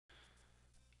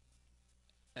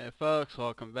Hey folks,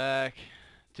 welcome back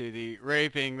to the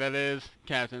raping that is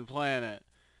Captain Planet.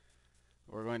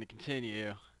 We're going to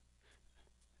continue.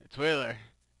 It's Wheeler.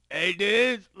 Hey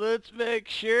dudes, let's make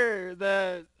sure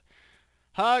that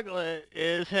Hoglet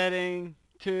is heading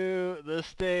to the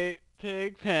state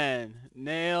pig pen.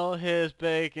 Nail his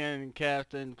bacon,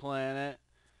 Captain Planet.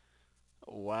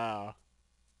 Wow.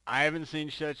 I haven't seen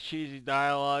such cheesy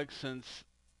dialogue since,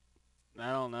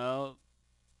 I don't know,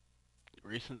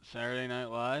 recent Saturday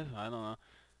Night Live? I don't know.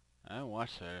 I haven't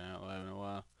watched Saturday Night Live in a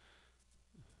while.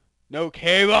 No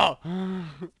cable!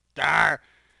 Dar!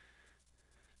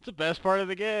 It's the best part of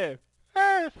the game.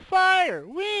 Earth, fire,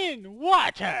 wind,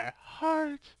 water,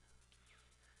 heart.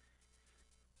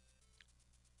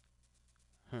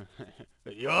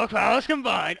 With your powers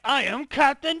combined, I am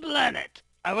Captain Planet.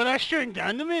 I will shrink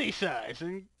down to mini size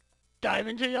and dive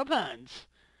into your pants.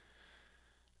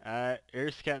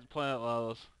 Here's Captain Planet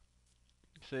levels.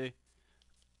 See?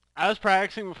 I was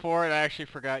practicing before and I actually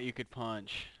forgot you could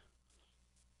punch.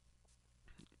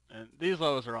 And these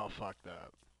levels are all fucked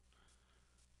up.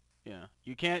 Yeah.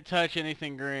 You can't touch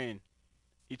anything green.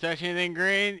 You touch anything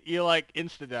green, you like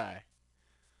insta-die.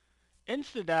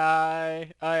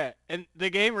 Insta-die. Oh yeah, and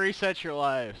the game resets your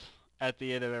lives at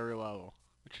the end of every level,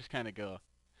 which is kind of cool.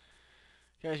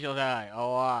 Because you'll die a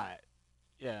lot.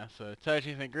 Yeah, so touch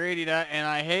anything green, you die. And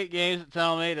I hate games that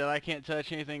tell me that I can't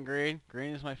touch anything green.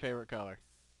 Green is my favorite color.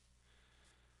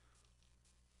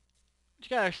 But you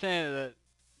gotta understand that,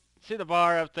 see the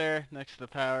bar up there next to the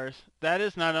powers? That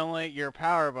is not only your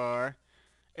power bar,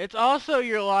 it's also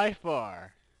your life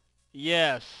bar.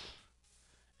 Yes,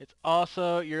 it's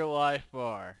also your life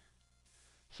bar.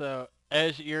 So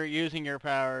as you're using your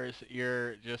powers,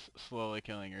 you're just slowly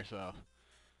killing yourself.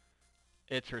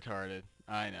 It's retarded.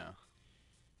 I know.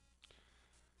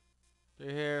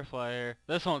 Through here, fly here.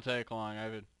 This won't take long.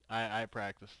 I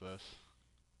practiced this,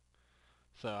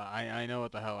 so I know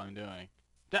what the hell I'm doing.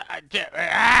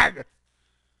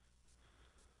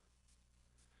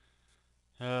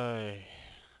 Ay,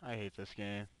 I hate this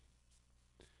game.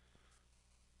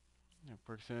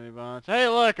 Proximity bonds. Hey,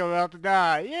 look, I'm about to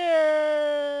die.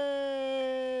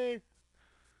 Yay!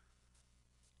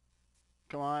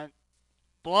 Come on,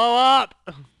 blow up!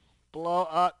 Blow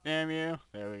up, damn you!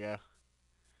 There we go.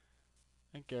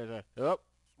 I think there's a... Oh!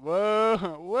 Whoa!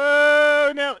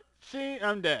 Whoa! No! See?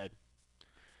 I'm dead.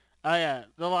 Oh yeah.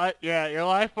 Yeah, your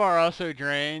life bar also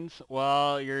drains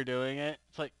while you're doing it.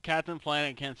 It's like Captain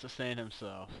Planet can't sustain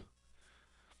himself.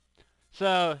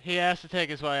 So, he has to take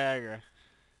his Viagra.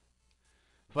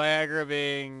 Viagra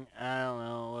being, I don't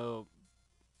know, a little...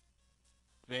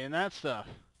 being that stuff.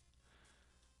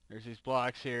 There's these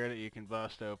blocks here that you can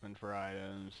bust open for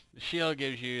items. The shield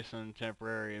gives you some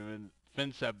temporary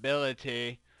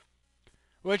invincibility,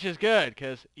 which is good,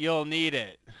 because you'll need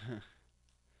it.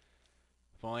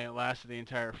 If only it lasted the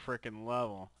entire frickin'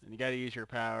 level. And you gotta use your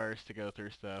powers to go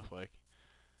through stuff like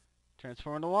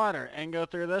transform into water and go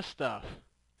through this stuff.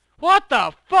 What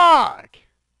the fuck?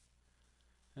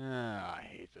 Oh, I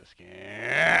hate this game.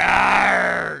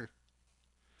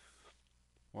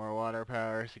 More water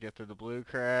powers to get through the blue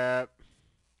crap.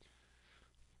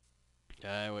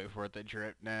 Okay, wait for it to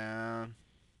drip down.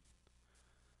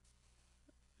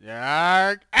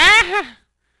 Yarg! Ah!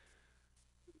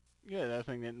 Good, that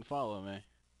thing didn't follow me.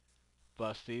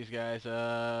 Bust these guys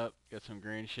up. Get some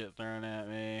green shit thrown at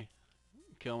me.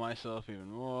 Kill myself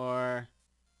even more.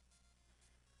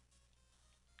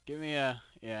 Give me a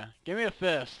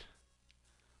fist.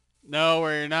 No,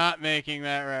 we're not making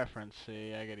that reference.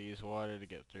 See, I gotta use water to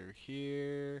get through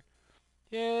here.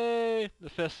 Yay! The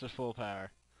fist is full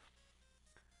power.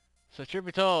 So truth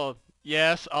be told,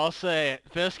 yes, I'll say it.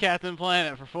 Fist Captain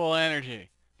Planet for full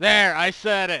energy. There, I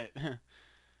said it.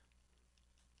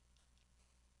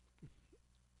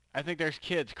 I think there's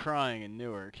kids crying in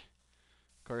Newark.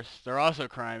 Of course, they're also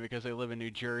crying because they live in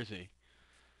New Jersey.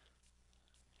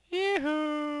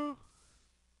 Yee-hoo!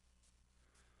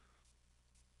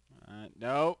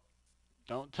 Nope.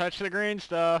 Don't touch the green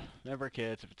stuff. Remember,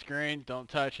 kids, if it's green, don't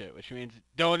touch it. Which means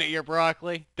don't eat your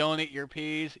broccoli, don't eat your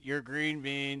peas, your green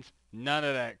beans, none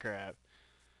of that crap.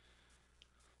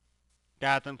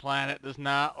 Captain Planet does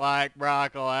not like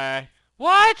broccoli.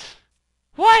 What?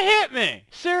 What hit me?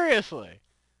 Seriously.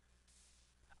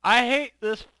 I hate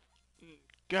this.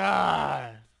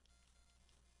 God.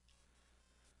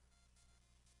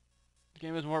 The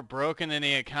game is more broken than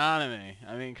the economy.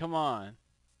 I mean, come on.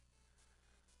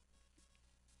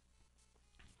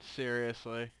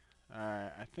 Seriously.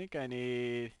 Alright, I think I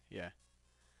need... Yeah.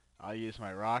 I'll use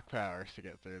my rock powers to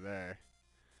get through there.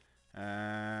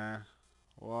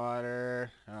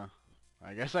 Water. Oh.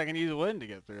 I guess I can use wind to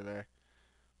get through there.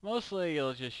 Mostly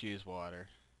you'll just use water.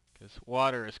 Because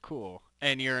water is cool.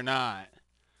 And you're not.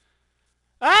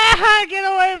 Ah! Get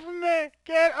away from me!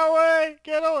 Get away!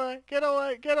 Get away! Get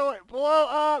away! Get away! Blow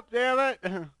up! Damn it!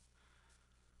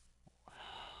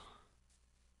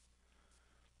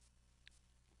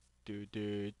 Do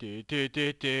do do do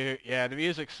do do. Yeah, the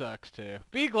music sucks too.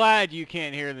 Be glad you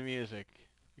can't hear the music.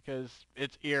 Because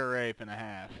it's ear rape and a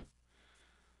half.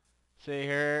 See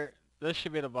here? This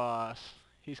should be the boss.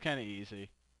 He's kind of easy.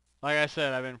 Like I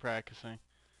said, I've been practicing.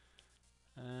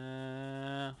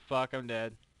 Fuck, I'm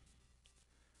dead.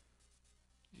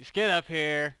 Just get up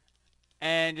here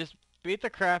and just beat the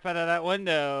crap out of that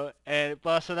window and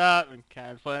bust it up, and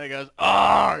Captain Planet goes,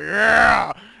 "Oh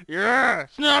yeah, yeah,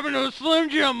 snap into a Slim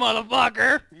Jim,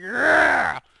 motherfucker,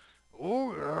 yeah,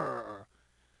 oh yeah."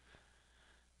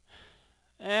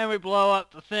 And we blow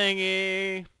up the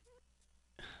thingy.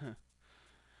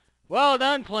 Well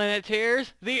done,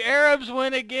 Planeteers. The Arabs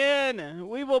win again.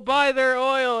 We will buy their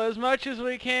oil as much as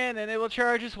we can, and it will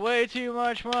charge us way too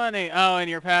much money. Oh, and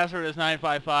your password is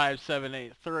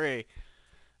 955783.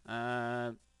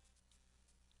 I'm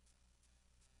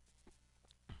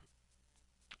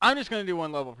just going to do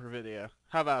one level per video.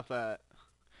 How about that?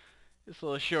 This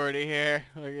little shorty here.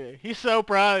 Okay. He's so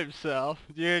proud of himself.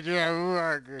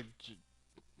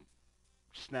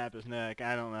 Snap his neck.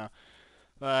 I don't know.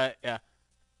 But, yeah.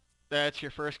 That's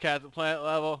your first Captain Planet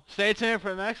level. Stay tuned for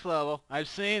the next level. I've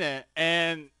seen it,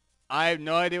 and I have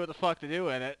no idea what the fuck to do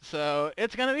in it. So,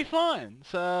 it's going to be fun.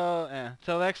 So, yeah.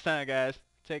 Till next time, guys.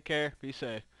 Take care. Be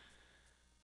safe.